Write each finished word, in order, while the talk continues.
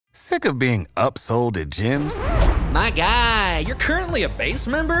Sick of being upsold at gyms? My guy, you're currently a base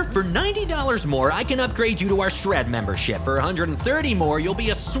member? For $90 more, I can upgrade you to our Shred membership. For $130 more, you'll be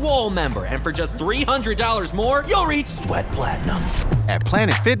a Swole member. And for just $300 more, you'll reach Sweat Platinum. At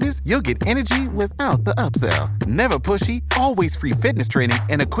Planet Fitness, you'll get energy without the upsell. Never pushy, always free fitness training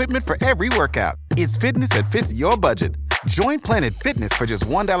and equipment for every workout. It's fitness that fits your budget. Join Planet Fitness for just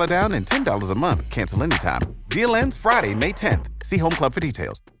 $1 down and $10 a month. Cancel anytime. Deal ends Friday, May 10th. See Home Club for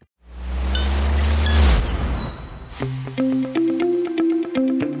details.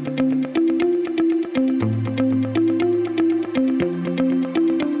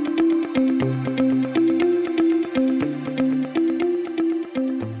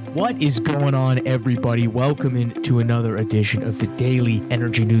 What is going on, everybody? Welcome into another edition of the Daily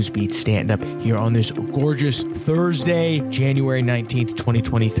Energy News Beat stand-up here on this gorgeous Thursday, January 19th,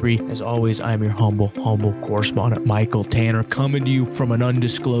 2023. As always, I'm your humble correspondent, Michael Tanner, coming to you from an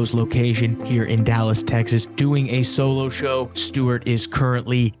undisclosed location here in Dallas, Texas, doing a solo show. Stuart is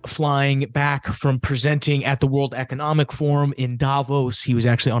currently flying back from presenting at the World Economic Forum in Davos. He was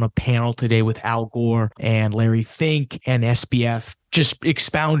actually on a panel today with Al Gore and Larry Fink and SBF, just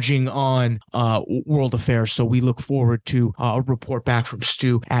expounding on world affairs. So we look forward to a report back from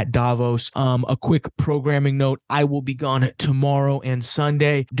Stu at Davos. A quick programming note: I will be gone tomorrow and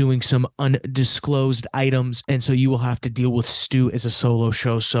Sunday doing some undisclosed items, and so you will have to deal with Stu as a solo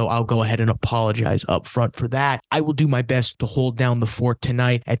show. So I'll go ahead and apologize up front for that. I will do my best to hold down the fort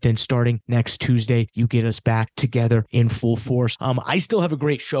tonight, and then starting next Tuesday, you get us back together in full force. I still have a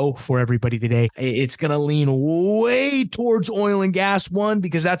great show for everybody today. It's going to lean way towards oil and gas. One,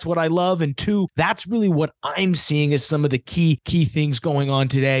 because that's what I love, and two, that's really what I'm seeing as some of the key things going on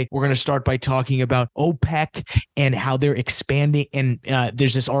today. We're going to start by talking about OPEC and how they're expanding, and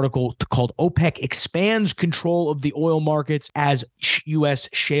there's this article called "OPEC Expands Control of the Oil Markets as U.S.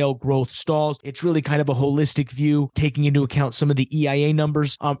 Shale Growth Stalls." It's really kind of a holistic view, taking into account some of the EIA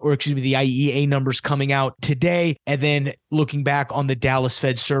numbers, the IEA numbers coming out today, and then looking back on the Dallas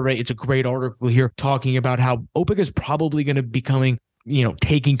Fed survey. It's a great article here talking about how OPEC is probably going to be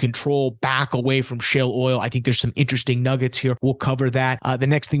taking control back away from shale oil. I think there's some interesting nuggets here. We'll cover that. The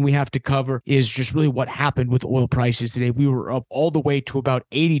next thing we have to cover is just really what happened with oil prices today. We were up all the way to about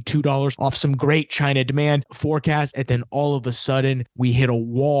 $82 off some great China demand forecasts, and then all of a sudden we hit a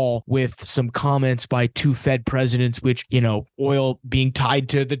wall with some comments by two Fed presidents, which, oil being tied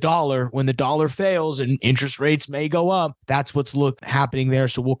to the dollar. When the dollar fails and interest rates may go up, that's what's happening there.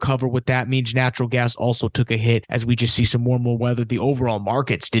 So we'll cover what that means. Natural gas also took a hit as we just see some warmer weather. The overall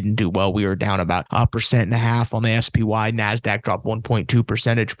markets didn't do well. We were down about 1.5% on the SPY. NASDAQ dropped 1.2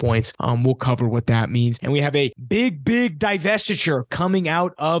 percentage points. We'll cover what that means. And we have a big divestiture coming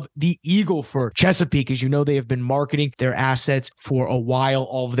out of the Eagle Ford. Chesapeake, as you know, they have been marketing their assets for a while,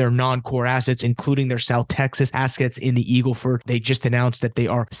 all of their non-core assets, including their South Texas assets in the Eagle Ford. They just announced that they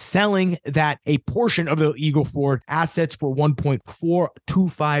are selling a portion of the Eagle Ford assets for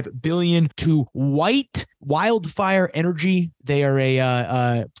 $1.425 billion to Wildfire Energy. They are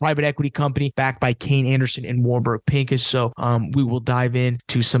a private equity company backed by Kayne Anderson and Warburg Pincus. So we will dive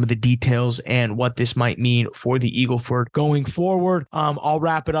into some of the details and what this might mean for the Eagle Ford going forward. I'll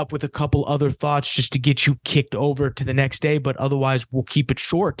wrap it up with a couple other thoughts just to get you kicked over to the next day, but otherwise we'll keep it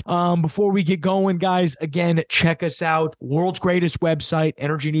short. Before we get going, guys, again, check us out. World's greatest website,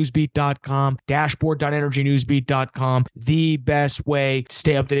 energynewsbeat.com, dashboard.energynewsbeat.com. The best way to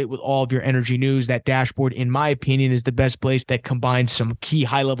stay up to date with all of your energy news. That dashboard, in my opinion, is the best place that combines some key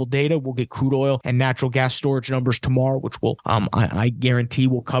high-level data. We'll get crude oil and natural gas storage numbers tomorrow, which I guarantee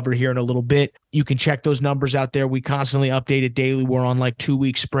we'll cover here in a little bit. You can check those numbers out there. We constantly update it daily. We're on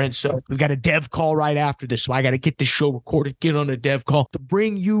 2-week sprints. So we've got a dev call right after this. So I got to get this show recorded, get on a dev call to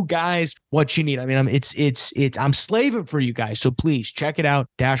bring you guys what you need. I mean, I'm slaving for you guys. So please check it out.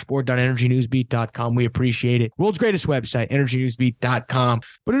 Dashboard.energynewsbeat.com. We appreciate it. World's greatest website, energynewsbeat.com.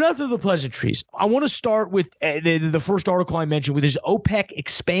 But enough of the pleasantries. I want to start with the first article I mentioned, with is OPEC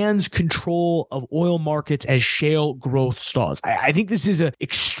expands control of oil markets as shale growth stalls. I think this is an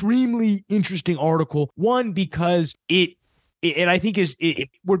extremely interesting article. One, because I think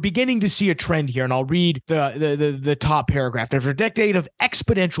we're beginning to see a trend here, and I'll read the top paragraph. After a decade of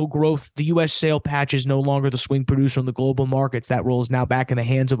exponential growth, the U.S. shale patch is no longer the swing producer in the global markets. That role is now back in the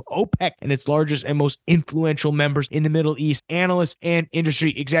hands of OPEC and its largest and most influential members in the Middle East, analysts and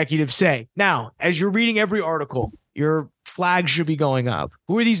industry executives say. Now, as you're reading every article, your flag should be going up.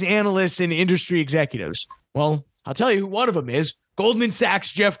 Who are these analysts and industry executives? Well, I'll tell you who one of them is. Goldman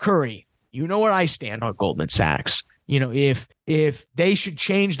Sachs' Jeff Currie. You know where I stand on Goldman Sachs. If they should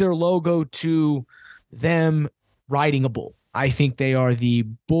change their logo to them riding a bull, I think they are the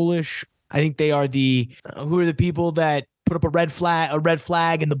bullish. I think they are who are the people that put up a red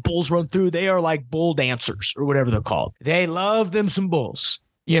flag and the bulls run through. They are like bull dancers or whatever they're called. They love them some bulls,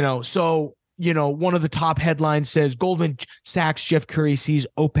 so, one of the top headlines says Goldman Sachs Jeff Currie sees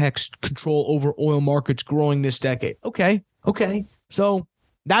OPEC's control over oil markets growing this decade. Okay. So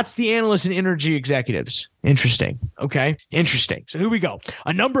that's the analysts and energy executives. Interesting. Okay. Interesting. So here we go.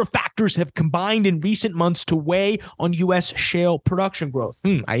 A number of factors have combined in recent months to weigh on U.S. shale production growth.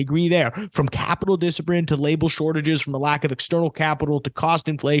 I agree there. From capital discipline to labor shortages, from a lack of external capital to cost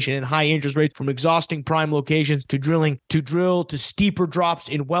inflation and high interest rates, from exhausting prime locations to drill to steeper drops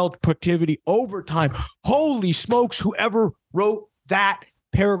in well productivity over time. Holy smokes, whoever wrote that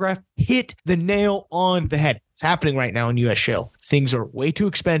paragraph hit the nail on the head. It's happening right now in U.S. shale. Things are way too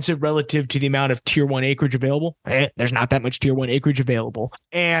expensive relative to the amount of tier 1 acreage available. There's not that much tier 1 acreage available.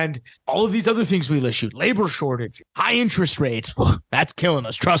 And all of these other things we listed, labor shortage, high interest rates, that's killing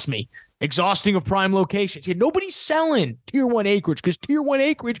us. Trust me. Exhausting of prime locations. Nobody's selling tier 1 acreage because tier 1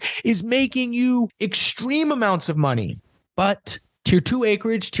 acreage is making you extreme amounts of money. But tier 2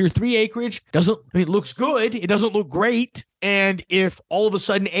 acreage, tier 3 acreage it looks good. It doesn't look great. And if all of a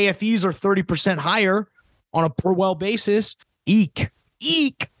sudden AFEs are 30% higher on a per well basis, eek.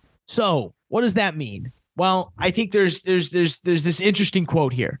 So what does that mean? Well, I think there's this interesting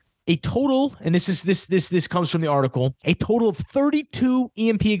quote here. A total, and this comes from the article, a total of 32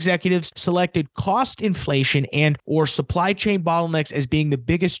 E&P executives selected cost inflation and or supply chain bottlenecks as being the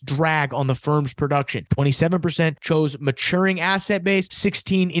biggest drag on the firm's production. 27% chose maturing asset base,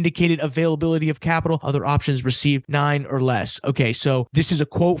 16 indicated availability of capital, other options received 9 or less. Okay, so this is a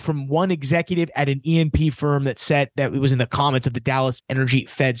quote from one executive at an E&P firm that said that it was in the comments of the Dallas Energy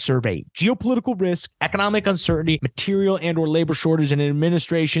Fed survey. Geopolitical risk, economic uncertainty, material and or labor shortage, and an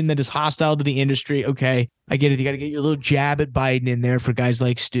administration that is hostile to the industry. Okay, I get it. You got to get your little jab at Biden in there for guys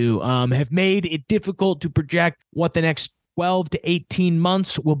like Stu. Have made it difficult to project what the next 12 to 18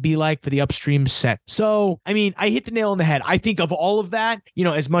 months will be like for the upstream set. So, I mean, I hit the nail on the head. I think of all of that,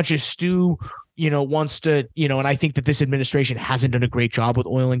 as much as Stu, wants to, and I think that this administration hasn't done a great job with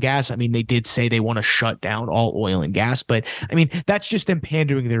oil and gas. I mean, they did say they want to shut down all oil and gas, but I mean, that's just them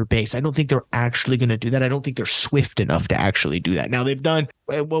pandering their base. I don't think they're actually going to do that. I don't think they're swift enough to actually do that. Now, they've done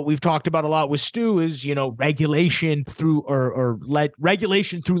what we've talked about a lot with Stu is, regulation through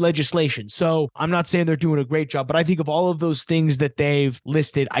regulation through legislation. So I'm not saying they're doing a great job, but I think of all of those things that they've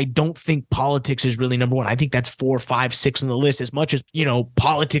listed, I don't think politics is really number one. I think that's 4, 5, 6 on the list. As much as,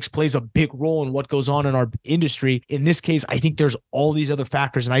 politics plays a big role in what goes on in our industry. In this case, I think there's all these other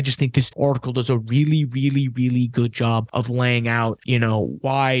factors. And I just think this article does a really, really, really good job of laying out,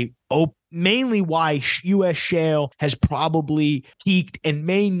 mainly why U.S. shale has probably peaked and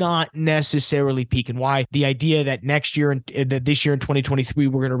may not necessarily peak, and why the idea that this year in 2023,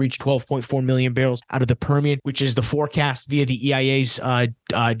 we're going to reach 12.4 million barrels out of the Permian, which is the forecast via the EIA's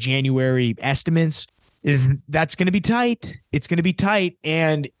January estimates, that's going to be tight. It's going to be tight.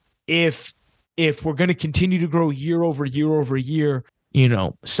 And if we're going to continue to grow year over year over year,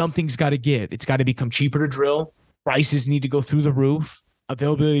 something's got to give. It's got to become cheaper to drill. Prices need to go through the roof.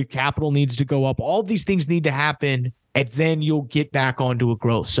 Availability of capital needs to go up. All these things need to happen, and then you'll get back onto a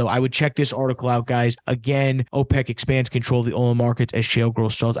growth. So I would check this article out, guys. Again, OPEC expands control of the oil markets as shale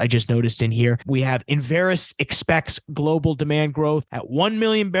growth stalls. I just noticed in here, we have Enverus expects global demand growth at 1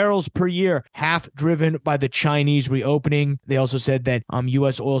 million barrels per year, half driven by the Chinese reopening. They also said that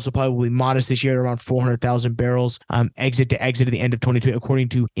U.S. oil supply will be modest this year at around 400,000 barrels, exit at the end of 2022, according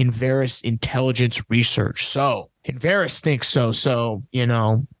to Enverus Intelligence Research. So Enverus thinks so. So,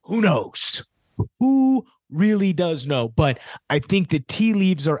 who knows? Who really does know? But I think the tea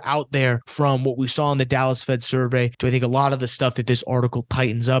leaves are out there from what we saw in the Dallas Fed survey to, I think, a lot of the stuff that this article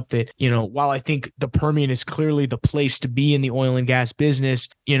tightens up that, while I think the Permian is clearly the place to be in the oil and gas business,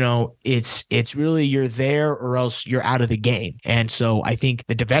 it's really you're there or else you're out of the game. And so I think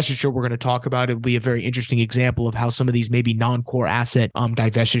the divestiture we're going to talk about, it will be a very interesting example of how some of these maybe non-core asset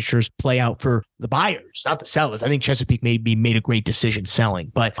divestitures play out for the buyers, not the sellers. I think Chesapeake made a great decision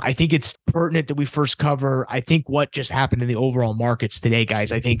selling, but I think it's pertinent that we first cover, I think, what just happened in the overall markets today,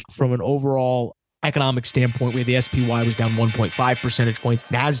 guys. I think from an overall economic standpoint, where the SPY was down 1.5 percentage points,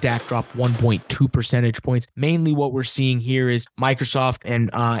 NASDAQ dropped 1.2 percentage points. Mainly what we're seeing here is Microsoft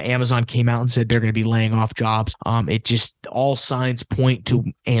and Amazon came out and said they're going to be laying off jobs. It just, all signs point to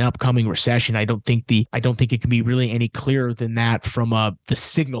an upcoming recession. I don't think it can be really any clearer than that from the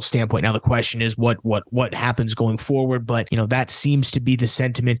signal standpoint. Now the question is what happens going forward, but that seems to be the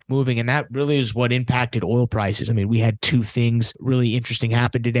sentiment moving, and that really is what impacted oil prices. I mean, we had two things really interesting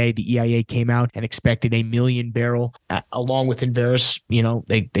happen today. The EIA came out and expected a million barrel along with Enverus.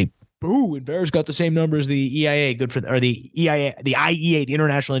 Enverus got the same number as the EIA, good for, or the EIA, the IEA, the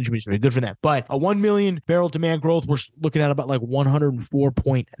International Energy Agency, good for them. But a 1 million barrel demand growth, we're looking at about like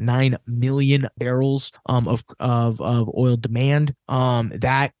 104.9 million barrels of oil demand.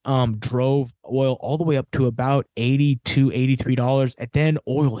 That drove oil all the way up to about $82-$83, and then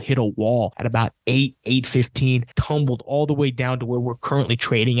oil hit a wall at about $8.15, tumbled all the way down to where we're currently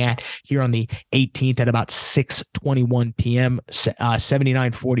trading at here on the 18th at about 6:21 p.m.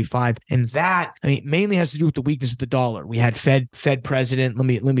 79.45, and that, I mean, mainly has to do with the weakness of the dollar. We had Fed president.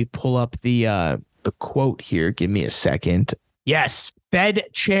 Let me pull up the quote here. Give me a second. Yes, Fed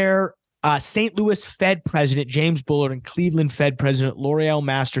chair. St. Louis Fed President James Bullard and Cleveland Fed President L'Oreal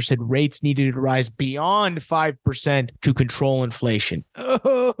Master said rates needed to rise beyond 5% to control inflation.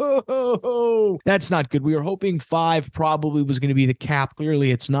 Oh, that's not good. We were hoping 5 probably was going to be the cap. Clearly,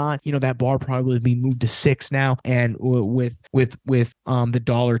 it's not. That bar probably being moved to 6 now, and with the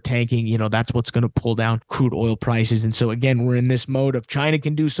dollar tanking, that's what's going to pull down crude oil prices. And so again, we're in this mode of China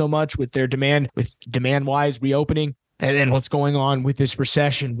can do so much with their demand-wise reopening. And then what's going on with this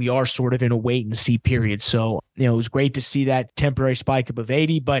recession, we are sort of in a wait and see period. So, it was great to see that temporary spike above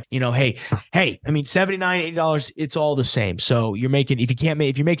 80, but hey, I mean, $79, $80, it's all the same. So if you're making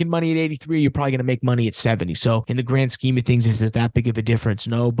money at 83, you're probably going to make money at 70. So in the grand scheme of things, is there that big of a difference?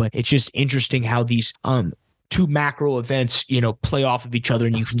 No, but it's just interesting how these, two macro events, play off of each other,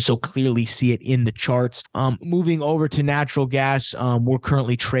 and you can so clearly see it in the charts. Moving over to natural gas, we're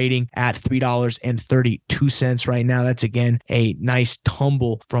currently trading at $3.32 right now. That's again a nice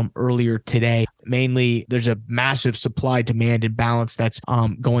tumble from earlier today. Mainly, there's a massive supply-demand imbalance that's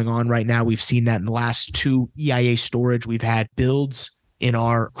going on right now. We've seen that in the last 2 EIA storage. We've had builds in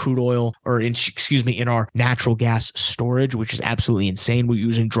our crude oil, in our natural gas storage, which is absolutely insane. We're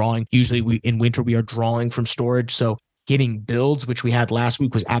usually in winter, we are drawing from storage. So getting builds, which we had last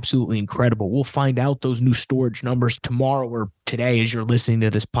week, was absolutely incredible. We'll find out those new storage numbers tomorrow or today as you're listening to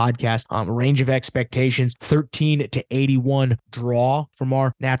this podcast. A range of expectations, 13 to 81 draw from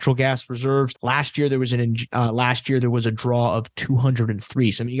our natural gas reserves. Last year there was a draw of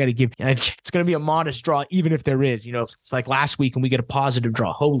 203. So I mean, you got to give, it's going to be a modest draw, even if there is, it's like last week and we get a positive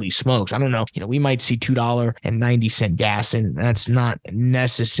draw. Holy smokes. I don't know. We might see $2.90 gas, and that's not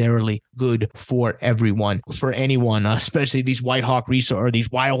necessarily good for anyone, especially these White Horse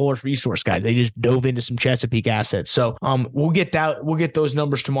Resource guys. They just dove into some Chesapeake assets. So we'll get those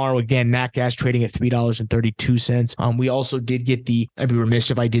numbers tomorrow. Again, nat gas trading at $3.32. We also did get I'd be remiss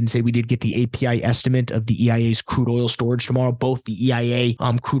if I didn't say we did get the API estimate of the EIA's crude oil storage tomorrow. Both the EIA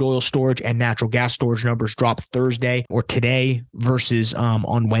crude oil storage and natural gas storage numbers drop Thursday or today versus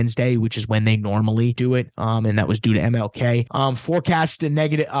on Wednesday, which is when they normally do it. And that was due to MLK. Forecast a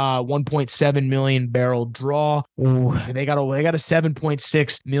negative 1.7 million barrel draw. Ooh, they got a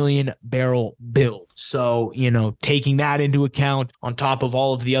 7.6 million barrel build. So, taking that into account on top of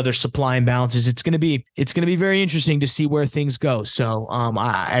all of the other supply imbalances, it's going to be very interesting to see where things go. So,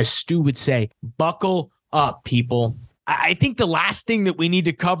 as Stu would say, buckle up, people. I think the last thing that we need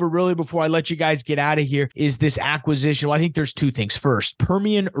to cover really before I let you guys get out of here is this acquisition. Well, I think there's 2 things. First,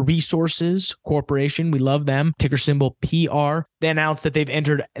 Permian Resources Corporation. We love them. Ticker symbol PR. They announced that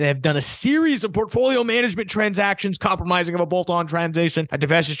they've done a series of portfolio management transactions, compromising of a bolt-on transaction, a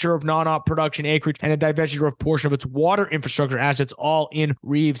divestiture of non-op production acreage, and a divestiture of portion of its water infrastructure assets, all in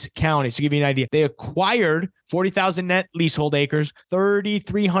Reeves County. So to give you an idea, they acquired 40,000 net leasehold acres,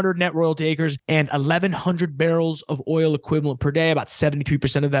 3,300 net royalty acres, and 1,100 barrels of oil equivalent per day. About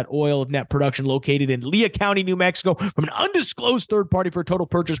 73% of that oil of net production located in Lea County, New Mexico, from an undisclosed third party for a total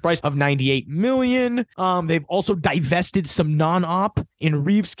purchase price of $98 million. They've also divested some non-op in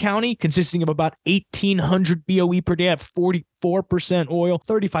Reeves County, consisting of about 1,800 BOE per day at 44% oil,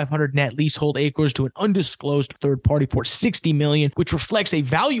 3,500 net leasehold acres to an undisclosed third party for $60 million, which reflects a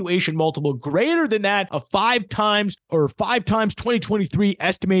valuation multiple greater than that of 5 times 2023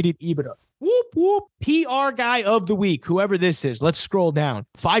 estimated EBITDA. Whoop, whoop. PR guy of the week, whoever this is. Let's scroll down.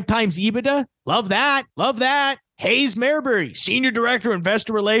 5 times EBITDA. Love that. Love that. Hayes Mayberry, Senior Director,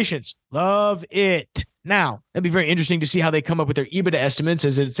 Investor Relations. Love it. Now, it'd be very interesting to see how they come up with their EBITDA estimates,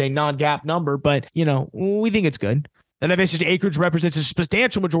 as it's a non-GAAP number, but, we think it's good. The divested acreage represents a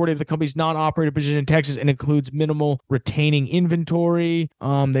substantial majority of the company's non-operated position in Texas and includes minimal retaining inventory.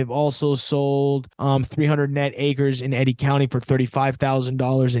 They've also sold 300 net acres in Eddy County for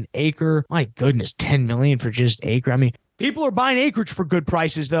 $35,000 an acre. My goodness, $10 million for just acre. I mean, People are buying acreage for good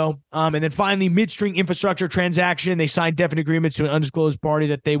prices, though. And then finally, midstream infrastructure transaction. They signed definite agreements to an undisclosed party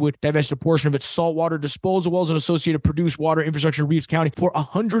that they would divest a portion of its saltwater disposal wells and associated produced water infrastructure in Reeves County for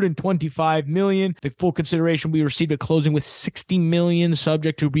 $125 million. The full consideration we received at closing with $60 million,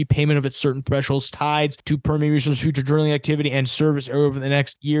 subject to repayment of its certain thresholds tied to Permian Resources' future drilling activity and service over the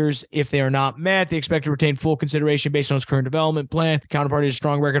next years. If they are not met, they expect to retain full consideration based on its current development plan. The counterparty has a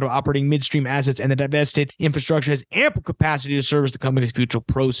strong record of operating midstream assets, and the divested infrastructure has ample capacity to service the company's future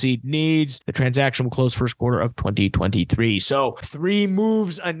proceed needs. The transaction will close first quarter of 2023. So 3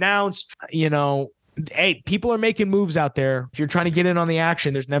 moves announced. Hey, people are making moves out there. If you're trying to get in on the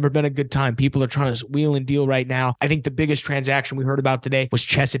action, there's never been a good time. People are trying to wheel and deal right now. I think the biggest transaction we heard about today was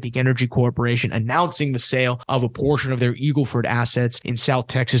Chesapeake Energy Corporation announcing the sale of a portion of their Eagle Ford assets in South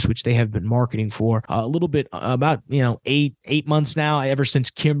Texas, which they have been marketing for a little bit, about 8 months now, ever since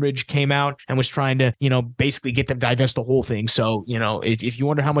Kimmeridge came out and was trying to basically get them to divest the whole thing. So if you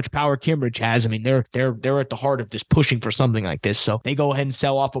wonder how much power Kimmeridge has, I mean they're at the heart of this, pushing for something like this. So they go ahead and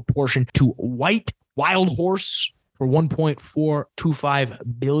sell off a portion to Wild Horse for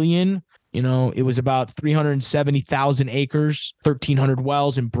 $1.425 billion. It was about 370,000 acres, 1,300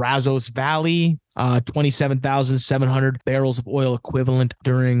 wells in Brazos Valley, 27,700 barrels of oil equivalent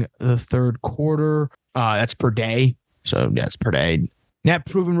during the third quarter. That's per day. So that's per day. Net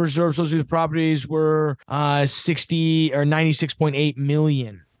proven reserves associated with properties were 96.8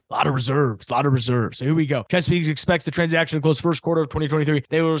 million. A lot of reserves. So here we go. Chesapeake expects the transaction to close first quarter of 2023.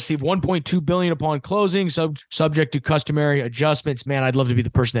 They will receive $1.2 billion upon closing, subject to customary adjustments. Man, I'd love to be the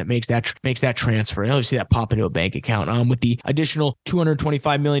person that makes that transfer. I love to see that pop into a bank account. With the additional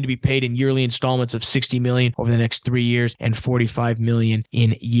 $225 million to be paid in yearly installments of $60 million over the next 3 years and $45 million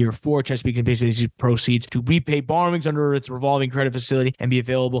in year 4. Chesapeake can basically use proceeds to repay borrowings under its revolving credit facility and be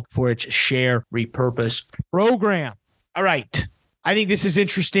available for its share repurpose program. All right. I think this is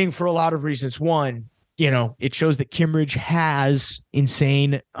interesting for a lot of reasons. One, it shows that Kimmeridge has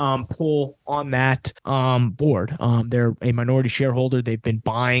insane pull on that board. They're a minority shareholder. They've been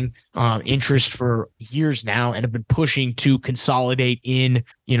buying interest for years now and have been pushing to consolidate in,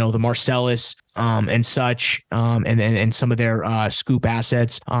 the Marcellus and such, and some of their scoop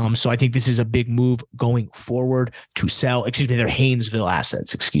assets. So I think this is a big move going forward to sell, their Haynesville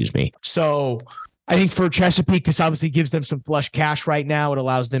assets, So I think for Chesapeake, this obviously gives them some flush cash right now. It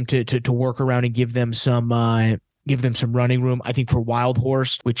allows them to work around and give them some running room. I think for Wild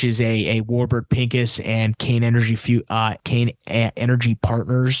Horse, which is a Warburg Pincus and Kane Energy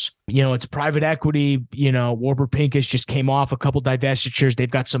Partners. It's private equity. Warburg Pincus just came off a couple divestitures. They've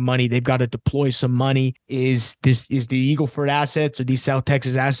got some money. They've got to deploy some money. Is the Eagle Ford assets or these South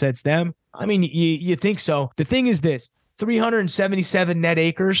Texas assets them? I mean, you think so. The thing is this. 377 net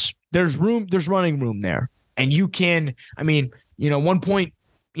acres. There's running room there. And you can,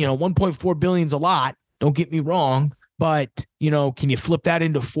 1.4 billion's a lot. Don't get me wrong. But, can you flip that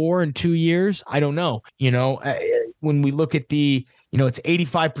into 4 in 2 years? I don't know. When we look at it's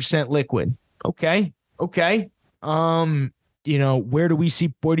 85% liquid. Okay. Where do you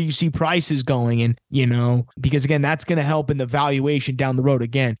see prices going? And, because again, that's going to help in the valuation down the road.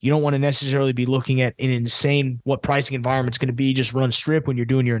 Again, you don't want to necessarily be looking at an insane what pricing environment's going to be, just run strip when you're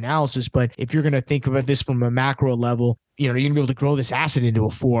doing your analysis. But if you're going to think about this from a macro level, you're going to be able to grow this asset into a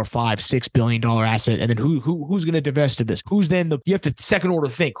 $4, $5, $6 billion asset. And then who's going to divest of this? Who's then you have to second order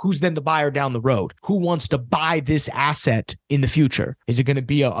think, who's then the buyer down the road? Who wants to buy this asset in the future? Is it going to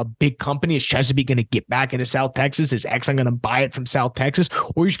be a big company? Is Chesapeake going to get back into South Texas? Is Exxon going to buy it from South Texas?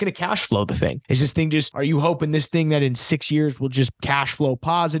 Or are you just going to cash flow the thing? Is this thing are you hoping this thing that in 6 years will just cash flow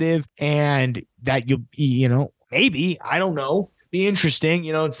positive and that maybe, I don't know, be interesting.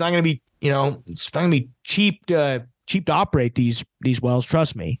 It's not going to be, it's not going to be cheap to operate these wells,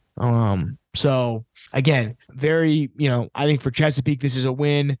 trust me. So again, very, I think for Chesapeake, this is a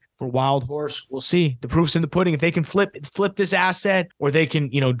win. For Wild Horse, we'll see. The proof's in the pudding. If they can flip this asset, or they can,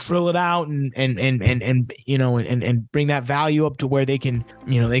 drill it out and bring that value up to where they can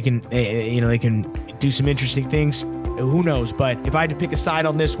do some interesting things. Who knows? But if I had to pick a side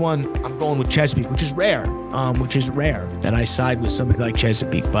on this one, I'm going with Chesapeake, which is rare that I side with somebody like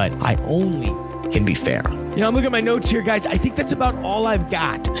Chesapeake, but I only can be fair. I'm looking at my notes here, guys. I think that's about all I've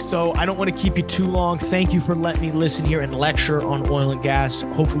got. So I don't want to keep you too long. Thank you for letting me listen here and lecture on oil and gas.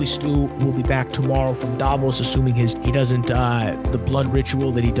 Hopefully Stu will be back tomorrow from Davos, assuming the blood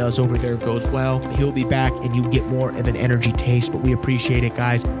ritual that he does over there goes well. He'll be back and you get more of an energy taste, but we appreciate it,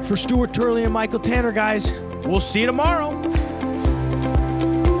 guys. For Stuart Turley and Michael Tanner, guys, we'll see you tomorrow.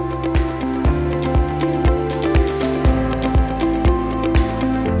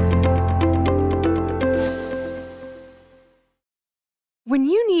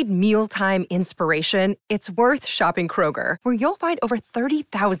 you need mealtime inspiration, it's worth shopping Kroger, where you'll find over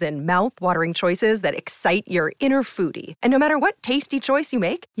 30,000 mouth-watering choices that excite your inner foodie. And no matter what tasty choice you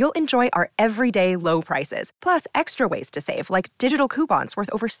make, you'll enjoy our everyday low prices, plus extra ways to save, like digital coupons worth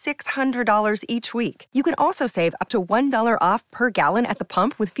over $600 each week. You can also save up to $1 off per gallon at the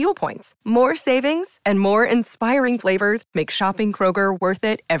pump with fuel points. More savings and more inspiring flavors make shopping Kroger worth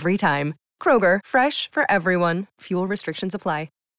it every time. Kroger, fresh for everyone. Fuel restrictions apply.